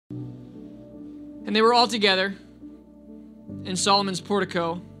And they were all together in Solomon's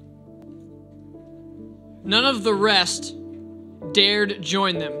portico. None of the rest dared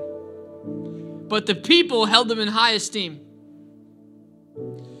join them, but the people held them in high esteem.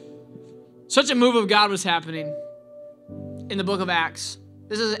 Such a move of God was happening in the book of Acts.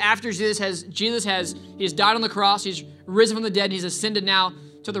 This is after he has died on the cross, he's risen from the dead, and he's ascended now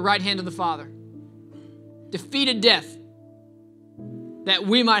to the right hand of the Father. Defeated death, that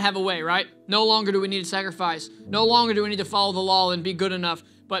we might have a way, right? No longer do we need a sacrifice. No longer do we need to follow the law and be good enough.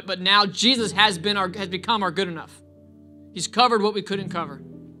 But now Jesus has become our good enough. He's covered what we couldn't cover.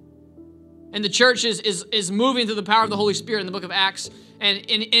 And the church is moving through the power of the Holy Spirit in the book of Acts. And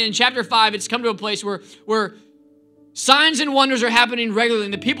in chapter 5, it's come to a place where signs and wonders are happening regularly,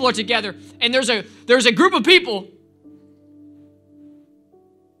 and the people are together. And there's a group of people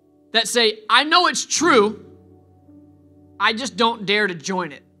that say, I know it's true, I just don't dare to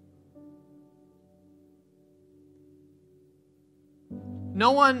join it.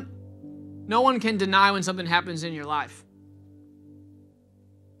 No one can deny when something happens in your life.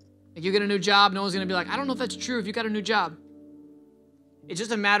 Like you get a new job, no one's going to be like, I don't know if that's true if you got a new job. It's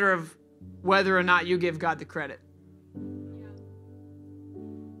just a matter of whether or not you give God the credit. And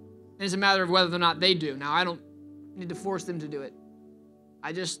it's a matter of whether or not they do. Now, I don't need to force them to do it.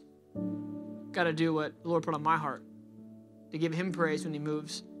 I just got to do what the Lord put on my heart, to give him praise when he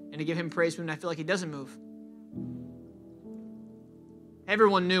moves and to give him praise when I feel like he doesn't move.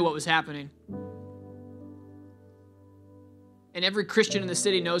 Everyone knew what was happening. And every Christian in the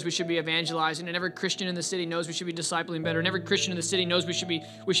city knows we should be evangelizing, and every Christian in the city knows we should be discipling better, and every Christian in the city knows we should be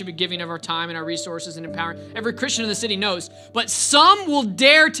giving of our time and our resources and empowering. Every Christian in the city knows, but some will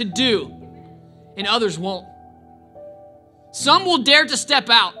dare to do, and others won't. Some will dare to step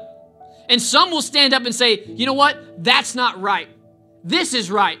out, and some will stand up and say, you know what? That's not right. This is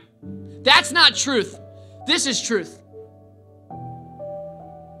right. That's not truth. This is truth.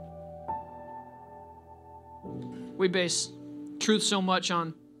 We base truth so much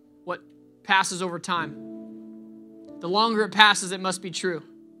on what passes over time. The longer it passes, it must be true.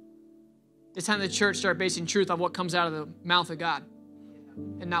 It's time the church start basing truth on what comes out of the mouth of God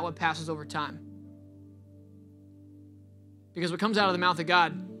and not what passes over time. Because what comes out of the mouth of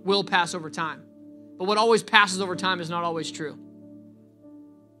God will pass over time. But what always passes over time is not always true.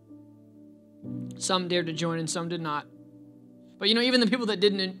 Some dared to join and some did not. But even the people that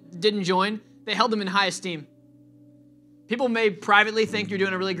didn't join, they held them in high esteem. People may privately think you're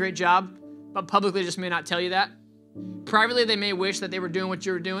doing a really great job, but publicly just may not tell you that. Privately, they may wish that they were doing what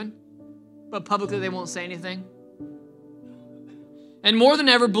you were doing, but publicly they won't say anything. And more than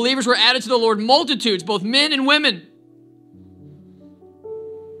ever, believers were added to the Lord, multitudes, both men and women,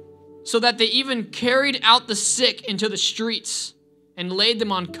 so that they even carried out the sick into the streets and laid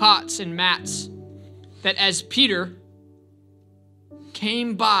them on cots and mats, that as Peter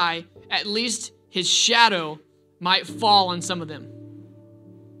came by, at least his shadow might fall on some of them.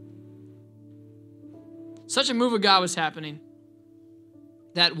 Such a move of God was happening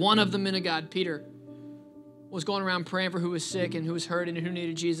that one of the men of God, Peter, was going around praying for who was sick and who was hurting and who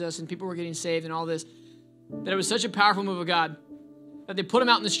needed Jesus, and people were getting saved and all this, that it was such a powerful move of God that they put him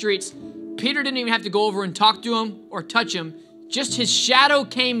out in the streets. Peter didn't even have to go over and talk to him or touch him. Just his shadow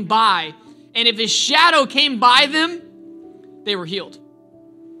came by, and if his shadow came by them, they were healed.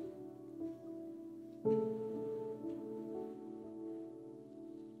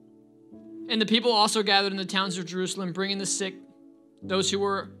 And the people also gathered in the towns of Jerusalem, bringing the sick, those who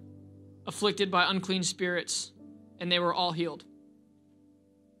were afflicted by unclean spirits, and they were all healed.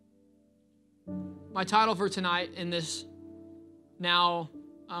 My title for tonight in this now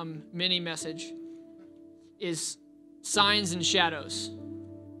mini message is Signs and Shadows.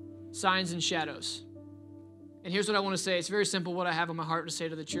 Signs and Shadows. And here's what I want to say. It's very simple what I have on my heart to say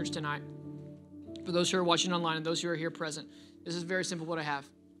to the church tonight. For those who are watching online and those who are here present, this is very simple what I have.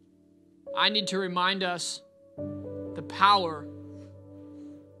 I need to remind us the power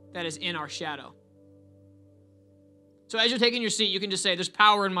that is in our shadow. So as you're taking your seat, you can just say, there's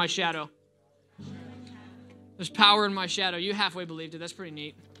power in my shadow. There's power in my shadow. You halfway believed it. That's pretty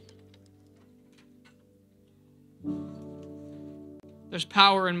neat. There's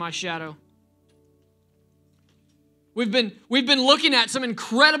power in my shadow. We've been looking at some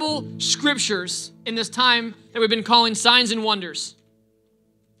incredible scriptures in this time that we've been calling signs and wonders.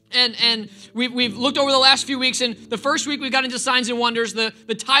 And we've looked over the last few weeks, and the first week we got into signs and wonders. The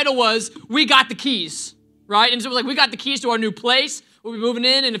title was, We Got the Keys, right? And so it was like, we got the keys to our new place. We'll be moving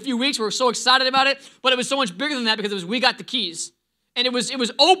in a few weeks. We're so excited about it. But it was so much bigger than that because it was, we got the keys. And it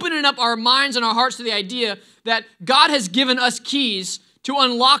was opening up our minds and our hearts to the idea that God has given us keys to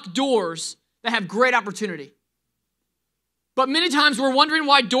unlock doors that have great opportunity. But many times we're wondering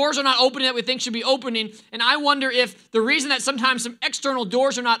why doors are not opening that we think should be opening. And I wonder if the reason that sometimes some external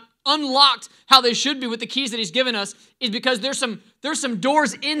doors are not unlocked how they should be with the keys that he's given us is because there's some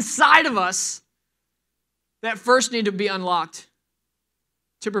doors inside of us that first need to be unlocked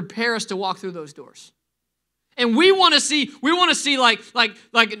to prepare us to walk through those doors. And we want to see like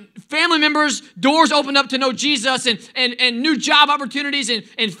family members, doors opened up to know Jesus and new job opportunities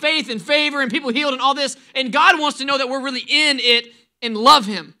and faith and favor and people healed and all this. And God wants to know that we're really in it and love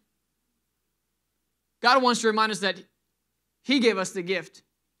him. God wants to remind us that he gave us the gift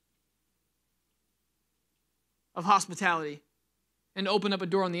of hospitality and open up a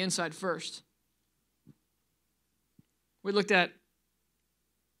door on the inside first. We looked at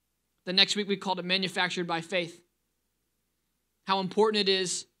the next week we called it manufactured by faith. How important it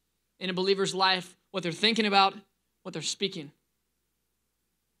is in a believer's life, what they're thinking about, what they're speaking.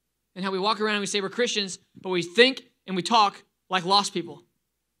 And how we walk around and we say we're Christians, but we think and we talk like lost people.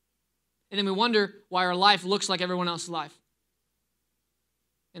 And then we wonder why our life looks like everyone else's life.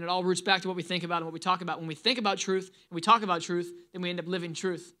 And it all roots back to what we think about and what we talk about. When we think about truth and we talk about truth, then we end up living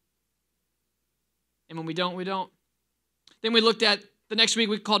truth. And when we don't, we don't. Then we looked at the next week,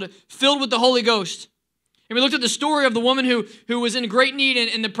 we called it Filled with the Holy Ghost. And we looked at the story of the woman who was in great need,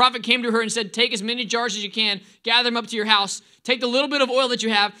 and the prophet came to her and said, take as many jars as you can, gather them up to your house, take the little bit of oil that you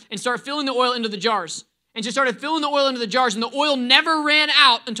have, and start filling the oil into the jars. And she started filling the oil into the jars, and the oil never ran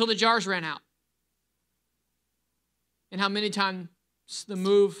out until the jars ran out. And how many times the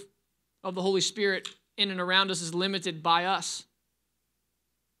move of the Holy Spirit in and around us is limited by us.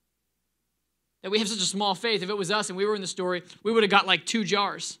 That we have such a small faith. If it was us and we were in the story, we would have got like 2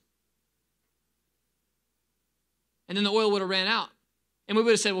 jars. And then the oil would have ran out. And we would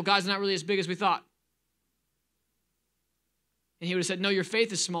have said, well, God's not really as big as we thought. And he would have said, no, your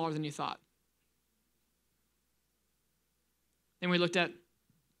faith is smaller than you thought. Then we looked at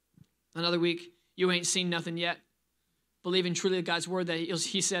another week, you ain't seen nothing yet. Believing truly that God's word that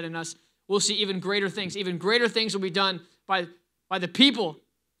he said in us, we'll see even greater things. Even greater things will be done by the people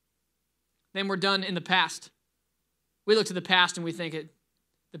than were done in the past. We look to the past and we think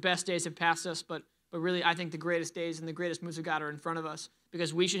the best days have passed us, but really I think the greatest days and the greatest moves of God are in front of us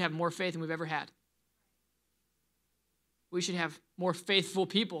because we should have more faith than we've ever had. We should have more faithful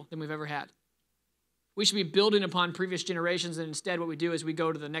people than we've ever had. We should be building upon previous generations, and instead what we do is we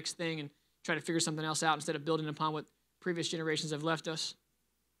go to the next thing and try to figure something else out instead of building upon what previous generations have left us.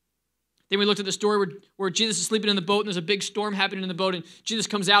 Then we looked at the story where Jesus is sleeping in the boat and there's a big storm happening in the boat, and Jesus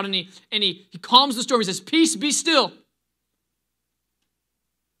comes out and he calms the storm. He says, peace, be still.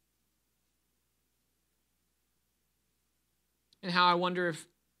 And how I wonder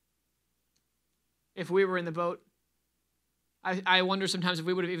if we were in the boat, I wonder sometimes if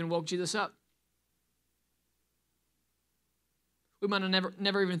we would have even woke Jesus up. We might have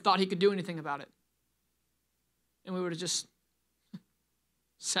never even thought he could do anything about it. And we would have just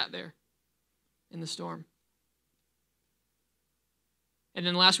sat there in the storm. And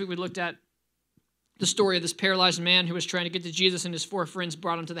then last week we looked at the story of this paralyzed man who was trying to get to Jesus, and his 4 friends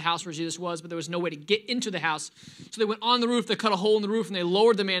brought him to the house where Jesus was, but there was no way to get into the house. So they went on the roof, they cut a hole in the roof, and they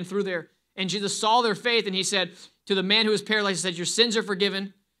lowered the man through there. And Jesus saw their faith, and he said to the man who was paralyzed, he said, your sins are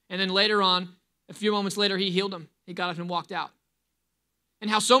forgiven. And then later on, a few moments later, he healed him. He got up and walked out. And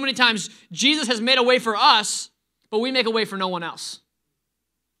how so many times Jesus has made a way for us, but we make a way for no one else.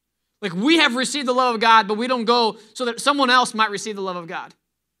 Like we have received the love of God, but we don't go so that someone else might receive the love of God.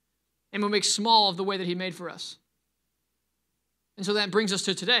 And we make small of the way that he made for us. And so that brings us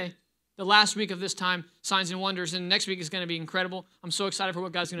to today, the last week of this time, Signs and Wonders. And next week is going to be incredible. I'm so excited for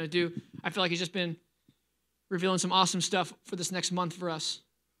what God's going to do. I feel like he's just been revealing some awesome stuff for this next month for us.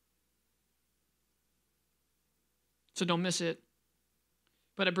 So don't miss it.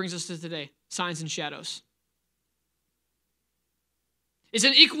 But it brings us to today, Signs and Shadows. It's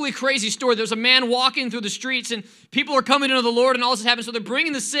an equally crazy story. There's a man walking through the streets and people are coming into the Lord and all this happens. So they're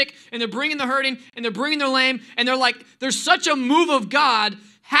bringing the sick and they're bringing the hurting and they're bringing the lame. And they're like, there's such a move of God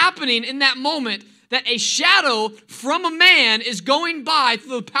happening in that moment that a shadow from a man is going by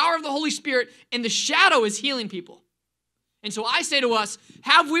through the power of the Holy Spirit, and the shadow is healing people. And so I say to us,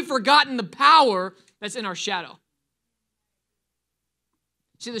 have we forgotten the power that's in our shadow?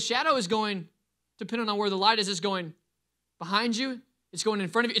 See, the shadow is going, depending on where the light is going behind you. It's going in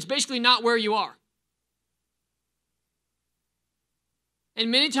front of you. It's basically not where you are. And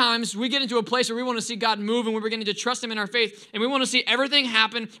many times we get into a place where we want to see God move and we're beginning to trust him in our faith. And we want to see everything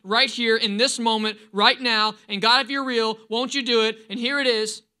happen right here in this moment, right now. And God, if you're real, won't you do it? And here it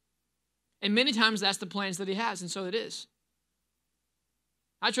is. And many times that's the plans that he has. And so it is.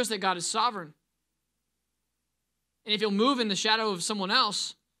 I trust that God is sovereign. And if he'll move in the shadow of someone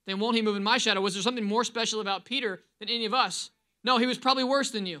else, then won't he move in my shadow? Was there something more special about Peter than any of us? No, he was probably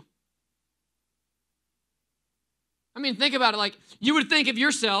worse than you. I mean, think about it. Like, you would think of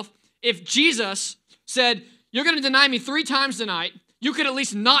yourself, if Jesus said, you're going to deny me 3 times tonight, you could at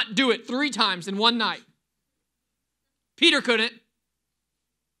least not do it 3 times in one night. Peter couldn't.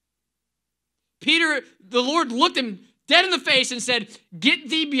 Peter, the Lord looked him dead in the face and said, get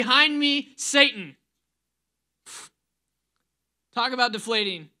thee behind me, Satan. Talk about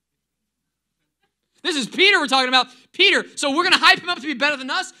deflating. This is Peter we're talking about. Peter. So we're going to hype him up to be better than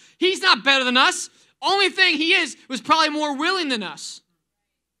us? He's not better than us. Only thing he was probably more willing than us.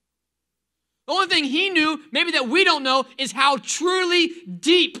 The only thing he knew, maybe that we don't know, is how truly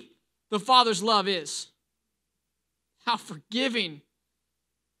deep the Father's love is. How forgiving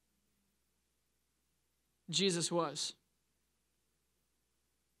Jesus was.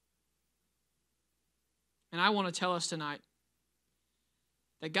 And I want to tell us tonight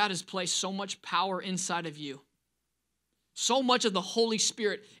that God has placed so much power inside of you. So much of the Holy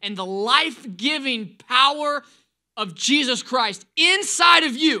Spirit and the life-giving power of Jesus Christ inside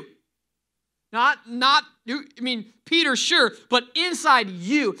of you. Peter, sure, but inside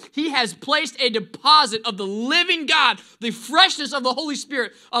you, he has placed a deposit of the living God, the freshness of the Holy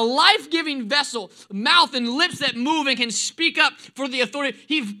Spirit, a life-giving vessel, mouth and lips that move and can speak up for the authority.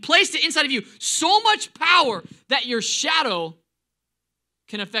 He's placed it inside of you. So much power that your shadow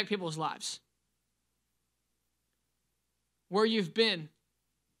can affect people's lives. Where you've been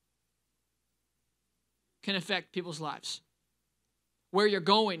can affect people's lives. Where you're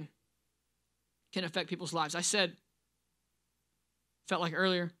going can affect people's lives. I felt like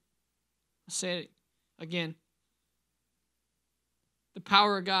earlier, I'll say it again. The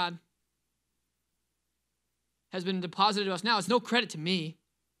power of God has been deposited to us. Now, it's no credit to me.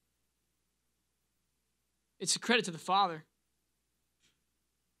 It's a credit to the Father.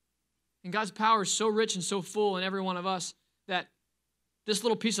 And God's power is so rich and so full in every one of us that this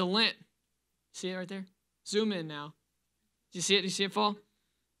little piece of lint, see it right there? Zoom in now. Did you see it? Did you see it fall?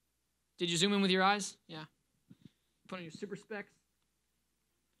 Did you zoom in with your eyes? Yeah. Put on your super specs.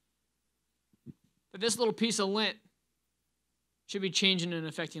 But this little piece of lint should be changing and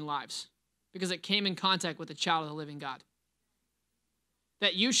affecting lives because it came in contact with the child of the living God.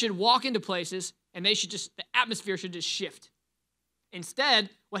 That you should walk into places and the atmosphere should just shift.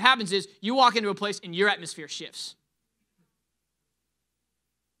 Instead, what happens is you walk into a place and your atmosphere shifts.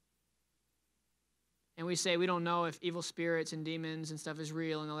 And we say we don't know if evil spirits and demons and stuff is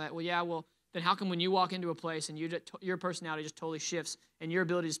real and all that. Well, then how come when you walk into a place and your personality just totally shifts and your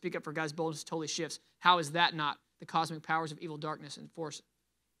ability to speak up for God's boldness totally shifts? How is that not the cosmic powers of evil darkness and force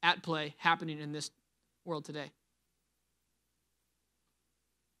at play happening in this world today?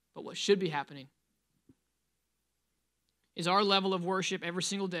 But what should be happening is our level of worship every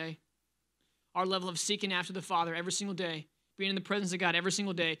single day, our level of seeking after the Father every single day, being in the presence of God every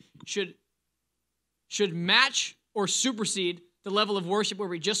single day, should match or supersede the level of worship where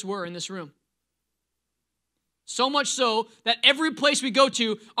we just were in this room. So much so that every place we go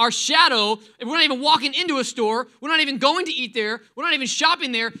to, our shadow, if we're not even walking into a store, we're not even going to eat there, we're not even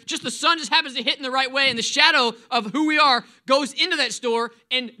shopping there, just the sun just happens to hit in the right way and the shadow of who we are goes into that store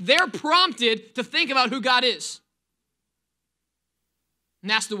and they're prompted to think about who God is. And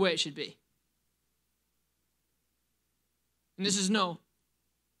that's the way it should be. And this is no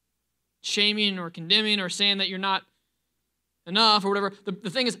shaming or condemning or saying that you're not enough or whatever. The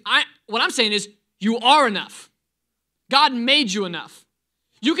thing is, what I'm saying is you are enough. God made you enough.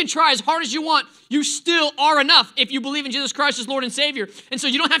 You can try as hard as you want. You still are enough if you believe in Jesus Christ as Lord and Savior. And so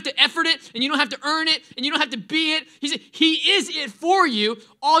you don't have to effort it and you don't have to earn it and you don't have to be it. He is it for you.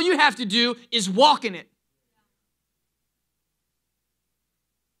 All you have to do is walk in it.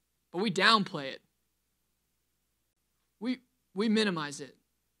 But we downplay it. We minimize it.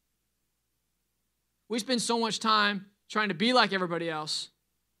 We spend so much time trying to be like everybody else.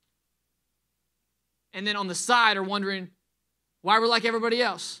 And then on the side are wondering why we're like everybody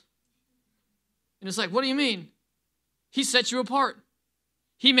else. And it's like, what do you mean? He set you apart.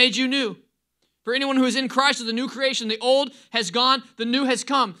 He made you new. For anyone who is in Christ is a new creation. The old has gone, the new has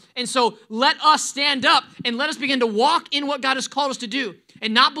come. And so let us stand up and let us begin to walk in what God has called us to do.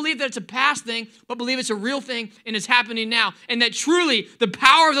 And not believe that it's a past thing, but believe it's a real thing and it's happening now. And that truly the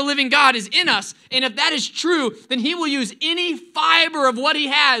power of the living God is in us. And if that is true, then he will use any fiber of what he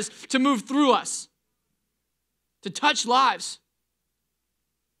has to move through us, to touch lives.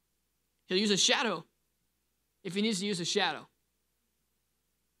 He'll use a shadow if he needs to use a shadow.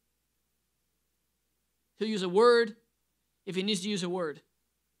 He'll use a word if he needs to use a word.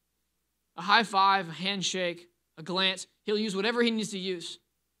 a high five, a handshake, a glance. He'll use whatever he needs to use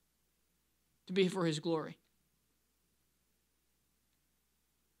to be for his glory.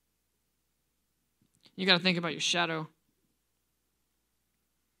 You got to think about your shadow.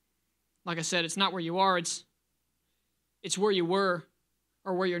 Like I said, it's not where you are, it's where you were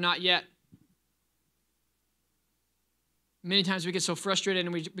or where you're not yet. Many times we get so frustrated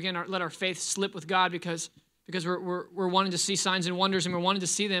and we begin to let our faith slip with God because we're wanting to see signs and wonders and we're wanting to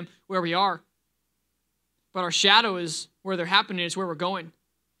see them where we are. But our shadow is where they're happening, it's where we're going.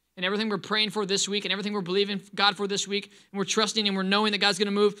 And everything we're praying for this week and everything we're believing God for this week and we're trusting and we're knowing that God's going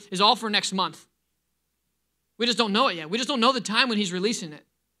to move is all for next month. We just don't know it yet. We just don't know the time when he's releasing it.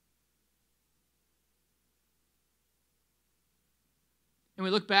 And we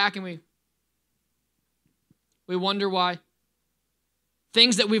look back and we wonder why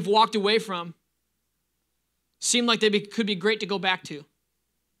things that we've walked away from seem like they could be great to go back to.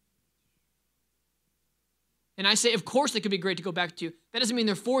 And I say, of course they could be great to go back to. That doesn't mean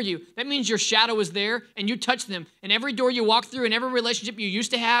they're for you. That means your shadow is there and you touch them. And every door you walk through and every relationship you used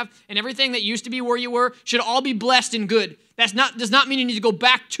to have and everything that used to be where you were should all be blessed and good. Does not mean you need to go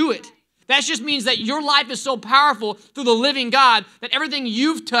back to it. That just means that your life is so powerful through the living God that everything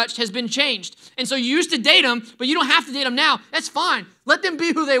you've touched has been changed. And so you used to date them, but you don't have to date them now. That's fine. Let them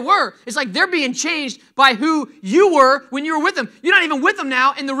be who they were. It's like they're being changed by who you were when you were with them. You're not even with them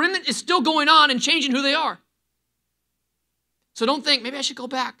now, and the remnant is still going on and changing who they are. So don't think, maybe I should go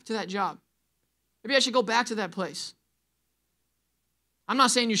back to that job. Maybe I should go back to that place. I'm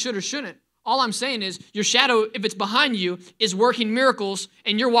not saying you should or shouldn't. All I'm saying is your shadow, if it's behind you, is working miracles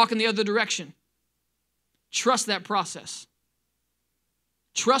and you're walking the other direction. Trust that process.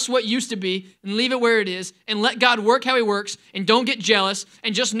 Trust what used to be and leave it where it is and let God work how he works and don't get jealous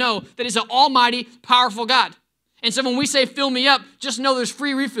and just know that he's an almighty, powerful God. And so when we say fill me up, just know there's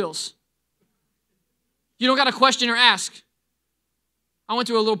free refills. You don't got to question or ask. I went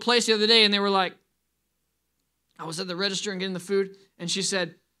to a little place the other day and they were like, I was at the register and getting the food and she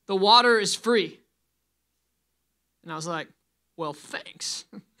said, the water is free. And I was like, well, thanks.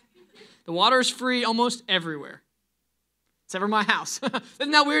 The water is free almost everywhere. Except for my house.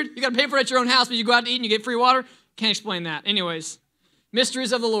 Isn't that weird? You got to pay for it at your own house, but you go out to eat and you get free water? Can't explain that. Anyways,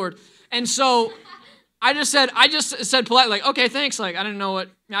 mysteries of the Lord. And so I just said politely, like, okay, thanks. Like, I didn't know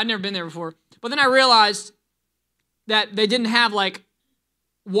I'd never been there before. But then I realized that they didn't have like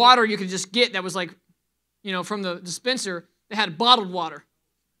water you could just get that was like, from the dispenser. They had bottled water.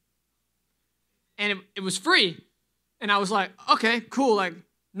 And it was free. And I was like, okay, cool, like,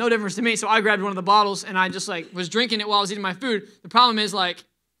 no difference to me. So I grabbed one of the bottles and I just like was drinking it while I was eating my food. The problem is like,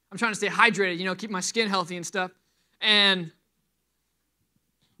 I'm trying to stay hydrated, keep my skin healthy and stuff. And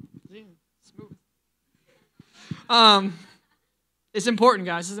smooth. It's important,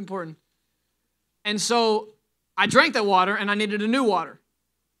 guys, it's important. And so I drank that water and I needed a new water.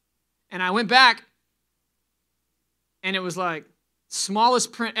 And I went back and it was like,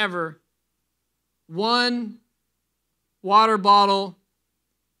 smallest print ever, 1 water bottle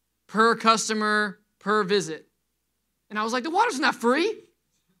per customer per visit. And I was like, the water's not free.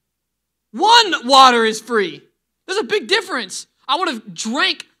 1 water is free. There's a big difference. I would have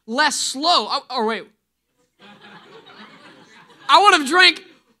drank less slow. I would have drank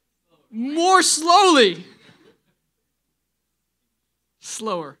more slowly.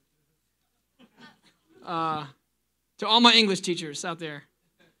 Slower. To all my English teachers out there,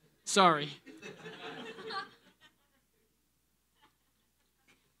 sorry.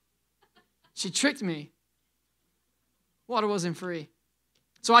 She tricked me. Water wasn't free.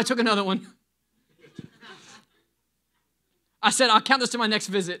 So I took another one. I said, I'll count this to my next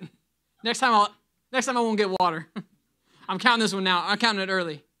visit. Next time I won't get water. I'm counting this one now. I'm counting it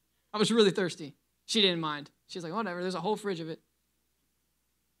early. I was really thirsty. She didn't mind. She's like, whatever, there's a whole fridge of it.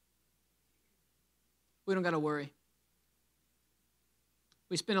 We don't got to worry.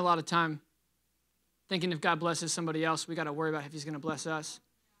 We spend a lot of time thinking if God blesses somebody else, we got to worry about if he's going to bless us.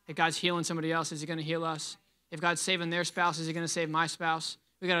 If God's healing somebody else, is he going to heal us? If God's saving their spouse, is he going to save my spouse?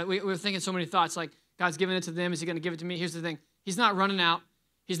 We're thinking so many thoughts like, God's giving it to them, is he going to give it to me? Here's the thing. He's not running out.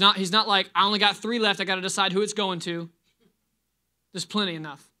 He's not like, I only got 3 left, I got to decide who it's going to. There's plenty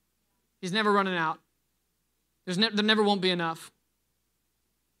enough. He's never running out. There never won't be enough.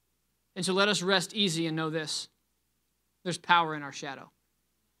 And so let us rest easy and know this. There's power in our shadow.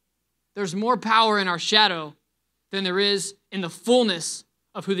 There's more power in our shadow than there is in the fullness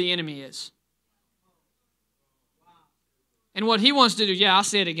of who the enemy is. And what he wants to do, I'll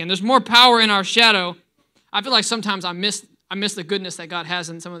say it again. There's more power in our shadow. I feel like sometimes I miss the goodness that God has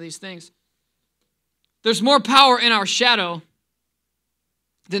in some of these things. There's more power in our shadow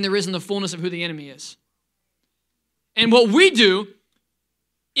than there is in the fullness of who the enemy is. And what we do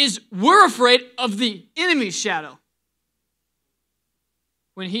is we're afraid of the enemy's shadow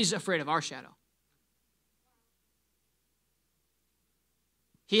when he's afraid of our shadow.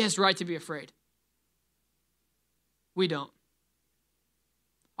 He has the right to be afraid. We don't.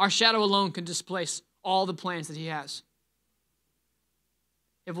 Our shadow alone can displace all the plans that he has.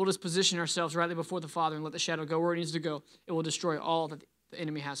 If we'll just position ourselves rightly before the Father and let the shadow go where it needs to go, it will destroy all that the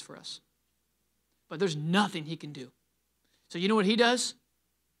enemy has for us. But there's nothing he can do. So you know what he does?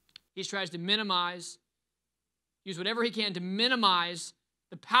 He tries to minimize, use whatever he can to minimize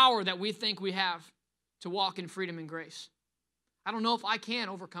the power that we think we have to walk in freedom and grace. I don't know if I can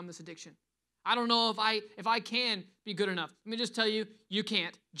overcome this addiction. I don't know if I can be good enough. Let me just tell you, you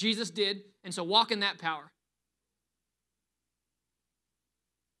can't. Jesus did, and so walk in that power.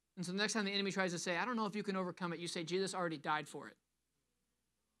 And so the next time the enemy tries to say, I don't know if you can overcome it, you say, Jesus already died for it.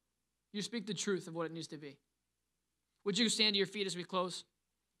 You speak the truth of what it needs to be. Would you stand to your feet as we close?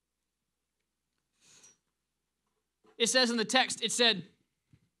 It says in the text, it said,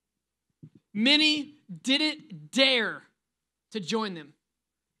 many didn't dare to join them.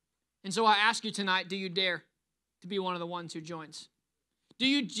 And so I ask you tonight, do you dare to be one of the ones who joins? Do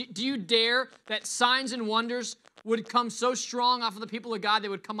you dare that signs and wonders would come so strong off of the people of God they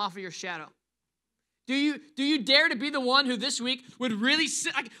would come off of your shadow? Do you dare to be the one who this week would really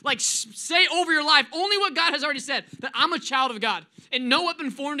say over your life only what God has already said, that I'm a child of God and no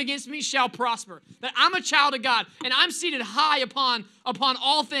weapon formed against me shall prosper, that I'm a child of God and I'm seated high upon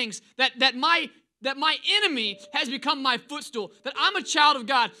all things, that my enemy has become my footstool, that I'm a child of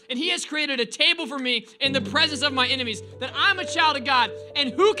God, and he has created a table for me in the presence of my enemies, that I'm a child of God,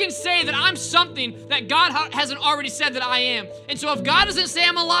 and who can say that I'm something that God hasn't already said that I am? And so if God doesn't say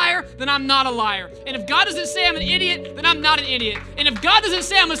I'm a liar, then I'm not a liar. And if God doesn't say I'm an idiot, then I'm not an idiot. And if God doesn't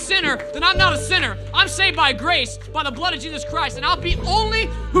say I'm a sinner, then I'm not a sinner. I'm saved by grace, by the blood of Jesus Christ, and I'll be only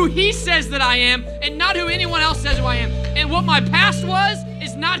who he says that I am, and not who anyone else says who I am. And what my past was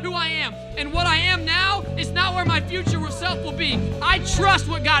is not who I am. And what I am now is not where my future self will be. I trust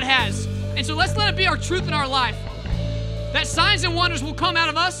what God has. And so let's let it be our truth in our life, that signs and wonders will come out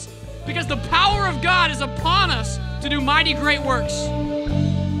of us because the power of God is upon us to do mighty great works.